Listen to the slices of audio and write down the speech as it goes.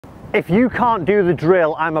If you can't do the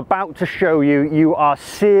drill I'm about to show you, you are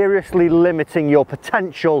seriously limiting your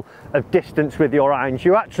potential of distance with your irons.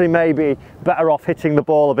 You actually may be better off hitting the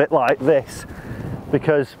ball a bit like this,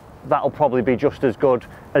 because that'll probably be just as good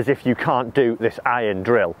as if you can't do this iron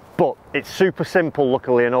drill. But it's super simple,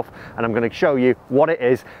 luckily enough, and I'm going to show you what it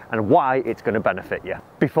is and why it's going to benefit you.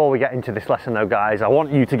 Before we get into this lesson though guys, I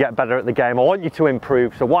want you to get better at the game, I want you to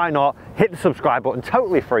improve, so why not hit the subscribe button,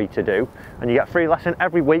 totally free to do, and you get a free lesson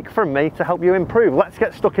every week from me to help you improve. Let's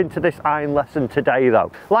get stuck into this iron lesson today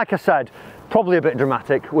though. Like I said, probably a bit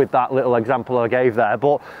dramatic with that little example I gave there,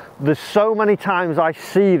 but there's so many times I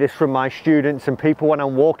see this from my students and people when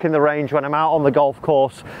I'm walking the range, when I'm out on the golf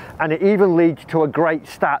course, and it even leads to a great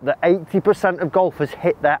stat that 80% of golfers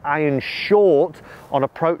hit their irons short on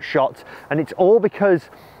approach shots, and it's all because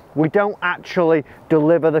we don't actually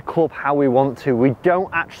deliver the club how we want to. We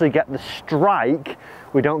don't actually get the strike,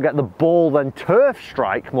 we don't get the ball then turf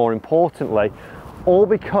strike more importantly, all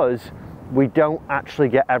because we don't actually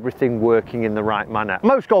get everything working in the right manner.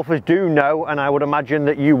 Most golfers do know, and I would imagine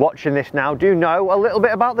that you watching this now do know a little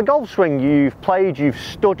bit about the golf swing. You've played, you've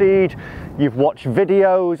studied, you've watched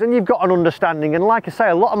videos, and you've got an understanding. And like I say,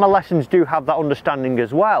 a lot of my lessons do have that understanding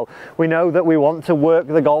as well. We know that we want to work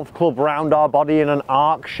the golf club around our body in an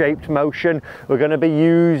arc-shaped motion. We're going to be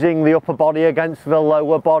using the upper body against the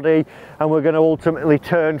lower body, and we're going to ultimately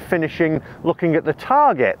turn finishing looking at the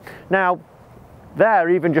target. Now, there,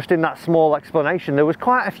 even just in that small explanation, there was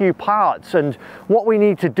quite a few parts, and what we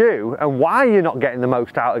need to do and why you're not getting the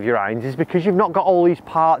most out of your irons is because you've not got all these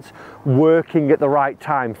parts working at the right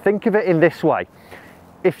time. Think of it in this way: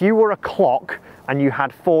 if you were a clock and you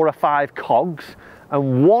had 4 or 5 cogs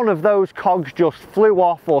and one of those cogs just flew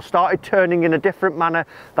off or started turning in a different manner,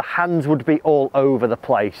 the hands would be all over the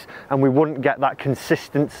place and we wouldn't get that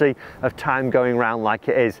consistency of time going round like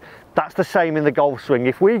it is. That's the same in the golf swing.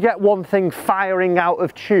 If we get one thing firing out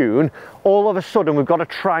of tune, all of a sudden we've got to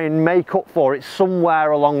try and make up for it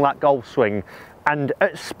somewhere along that golf swing. And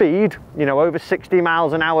at speed, you know, over 60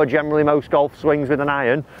 miles an hour generally most golf swings with an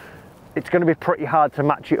iron, it's going to be pretty hard to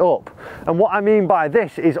match it up. And what I mean by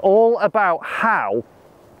this is all about how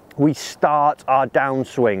we start our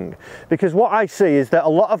downswing, because what I see is that a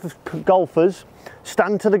lot of golfers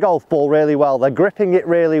stand to the golf ball really well, they're gripping it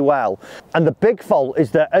really well, and the big fault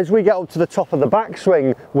is that as we get up to the top of the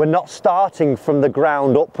backswing, we're not starting from the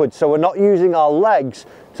ground upwards, so we're not using our legs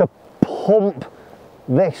to pump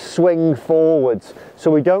this swing forwards,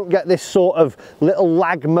 so we don't get this sort of little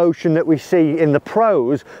lag motion that we see in the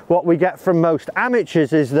pros. What we get from most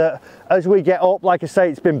amateurs is that as we get up, like I say,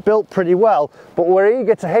 it's been built pretty well, but we're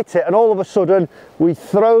eager to hit it, and all of a sudden we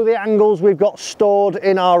throw the angles we've got stored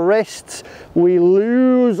in our wrists, we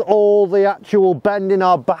lose all the actual bend in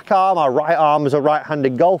our back arm, our right arm as a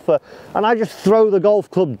right-handed golfer, and I just throw the golf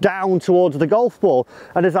club down towards the golf ball.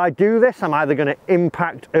 And as I do this, I'm either going to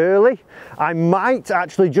impact early, I might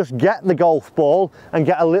actually just get the golf ball and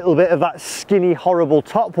get a little bit of that skinny horrible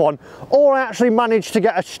top one, or I actually manage to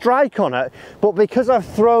get a strike on it, but because I've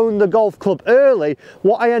thrown the golf club early,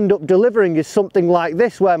 what I end up delivering is something like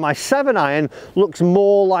this, where my 7-iron looks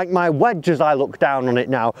more like my wedge as I look down on it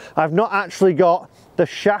now. I've not actually got the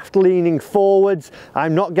shaft leaning forwards,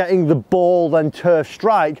 I'm not getting the ball then turf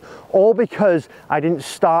strike, all because I didn't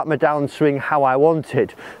start my downswing how I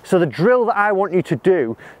wanted. So the drill that I want you to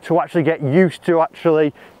do to actually get used to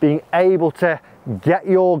actually being able to get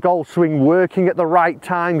your golf swing working at the right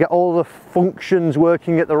time, get all the functions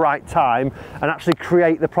working at the right time, and actually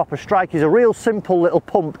create the proper strike is a real simple little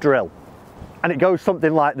pump drill. And it goes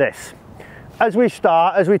something like this. As we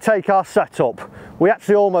start, as we take our setup, we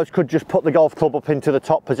actually almost could just put the golf club up into the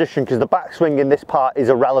top position, because the backswing in this part is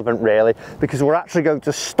irrelevant really, because we're actually going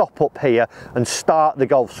to stop up here and start the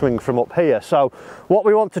golf swing from up here. So what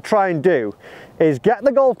we want to try and do is get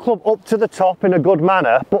the golf club up to the top in a good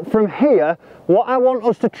manner, but from here what I want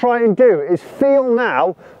us to try and do is feel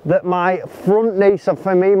now that my front knee, so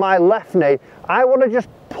for me my left knee, I want to just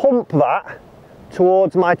pump that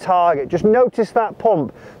towards my target. Just notice that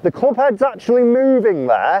pump. The club head's actually moving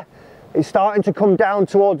there, it's starting to come down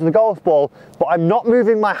towards the golf ball, but I'm not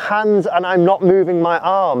moving my hands and I'm not moving my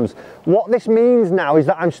arms. What this means now is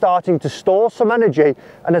that I'm starting to store some energy,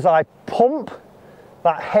 and as I pump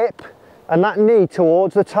that hip and that knee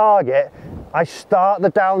towards the target, I start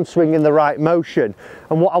the downswing in the right motion.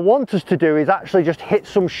 And what I want us to do is actually just hit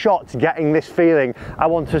some shots getting this feeling. I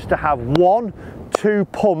want us to have 1, 2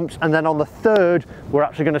 pumps, and then on the third we're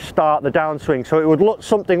actually going to start the downswing. So it would look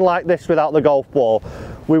something like this without the golf ball.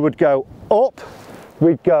 We would go up,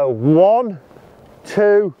 we'd go 1,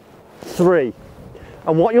 2, 3.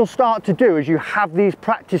 And what you'll start to do as you have these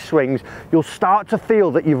practice swings, you'll start to feel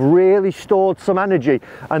that you've really stored some energy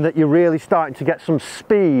and that you're really starting to get some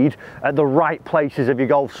speed at the right places of your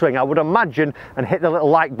golf swing. I would imagine, and hit the little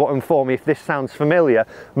like button for me if this sounds familiar,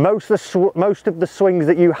 most of the swings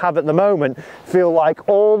that you have at the moment feel like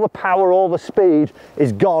all the power, all the speed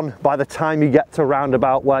is gone by the time you get to round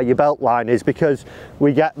about where your belt line is, because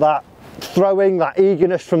we get that throwing, that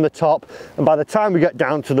eagerness from the top, and by the time we get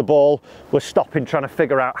down to the ball, we're stopping trying to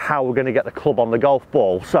figure out how we're going to get the club on the golf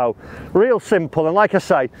ball. So real simple. And like I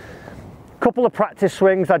say, couple of practice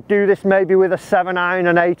swings. I'd do this maybe with a 7-iron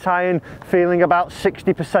and 8-iron, feeling about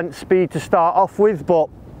 60% speed to start off with, but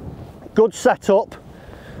good setup,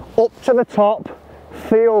 up to the top,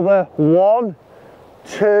 feel the 1,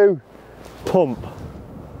 2, pump.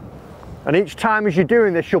 And each time as you're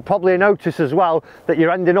doing this, you'll probably notice as well that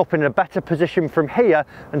you're ending up in a better position from here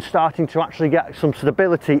and starting to actually get some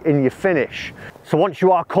stability in your finish. So once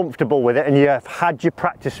you are comfortable with it and you've had your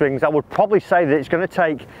practice swings, I would probably say that it's going to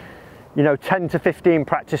take, you know, 10 to 15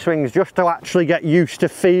 practice swings just to actually get used to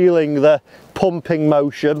feeling the pumping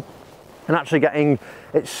motion and actually getting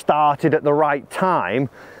it started at the right time.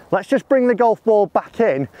 Let's just bring the golf ball back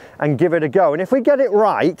in and give it a go. And if we get it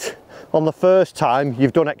right on the first time,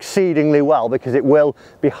 you've done exceedingly well, because it will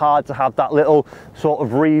be hard to have that little sort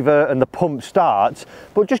of revert and the pump starts.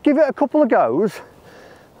 But just give it a couple of goes.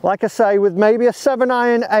 Like I say, with maybe a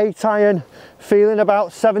 7-iron, 8-iron, feeling about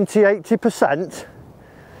 70–80%.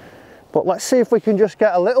 But let's see if we can just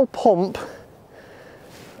get a little pump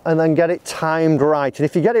and then get it timed right. And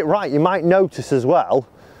if you get it right, you might notice as well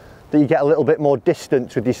that you get a little bit more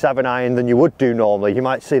distance with your 7-iron than you would do normally. You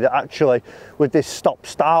might see that actually with this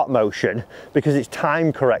stop-start motion, because it's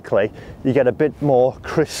timed correctly, you get a bit more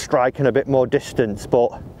crisp strike and a bit more distance.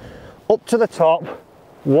 But up to the top,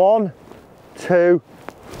 1, 2,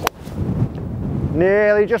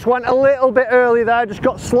 nearly just went a little bit early there, just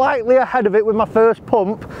got slightly ahead of it with my first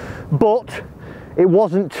pump, but it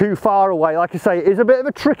wasn't too far away. Like I say, it is a bit of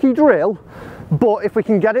a tricky drill, but if we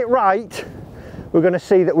can get it right, we're going to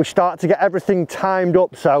see that we start to get everything timed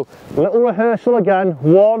up. So little rehearsal again,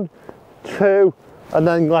 1, 2, and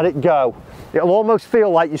then let it go. It'll almost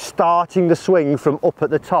feel like you're starting the swing from up at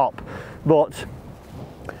the top, but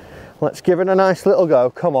let's give it a nice little go.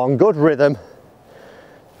 Come on, good rhythm.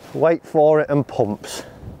 Wait for it and pumps.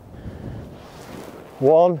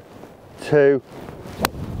 1, 2.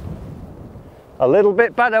 A little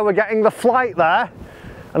bit better, we're getting the flight there.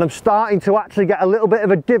 And I'm starting to actually get a little bit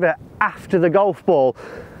of a divot after the golf ball.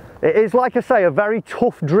 It is, like I say, a very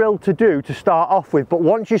tough drill to do to start off with, but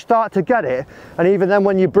once you start to get it, and even then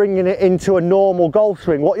when you're bringing it into a normal golf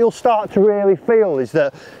swing, what you'll start to really feel is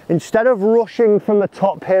that instead of rushing from the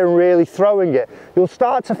top here and really throwing it, you'll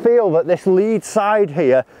start to feel that this lead side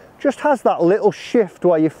here just has that little shift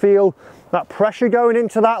where you feel that pressure going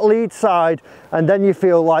into that lead side, and then you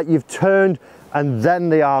feel like you've turned, and then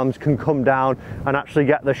the arms can come down and actually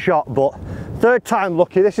get the shot. But third time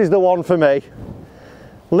lucky, this is the one for me.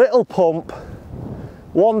 Little pump,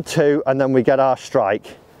 1, 2, and then we get our strike.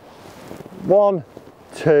 1,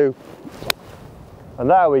 2, and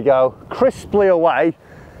there we go, crisply away,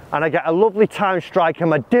 and I get a lovely time strike, and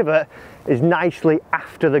my divot is nicely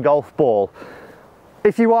after the golf ball.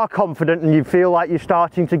 If you are confident and you feel like you're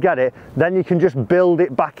starting to get it, then you can just build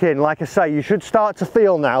it back in. Like I say, you should start to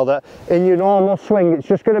feel now that in your normal swing, it's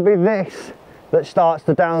just going to be this that starts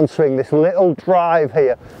the downswing, this little drive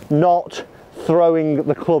here, not throwing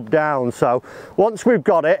the club down. So once we've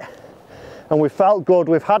got it and we've felt good,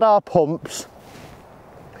 we've had our pumps,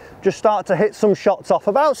 just start to hit some shots off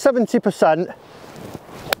about 70%.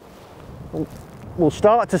 We'll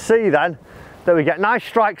start to see then that we get nice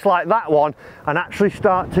strikes like that one and actually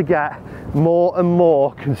start to get more and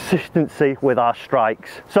more consistency with our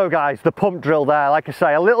strikes. So guys, the pump drill there, like I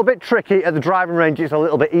say, a little bit tricky. At the driving range it's a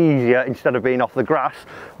little bit easier instead of being off the grass,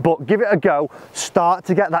 but give it a go. Start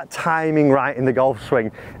to get that timing right in the golf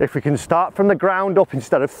swing. If we can start from the ground up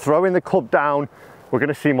instead of throwing the club down, we're going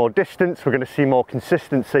to see more distance, we're going to see more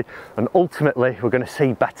consistency, and ultimately we're going to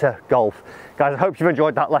see better golf. Guys, I hope you've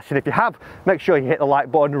enjoyed that lesson. If you have, make sure you hit the like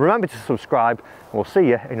button. Remember to subscribe, and we'll see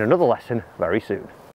you in another lesson very soon.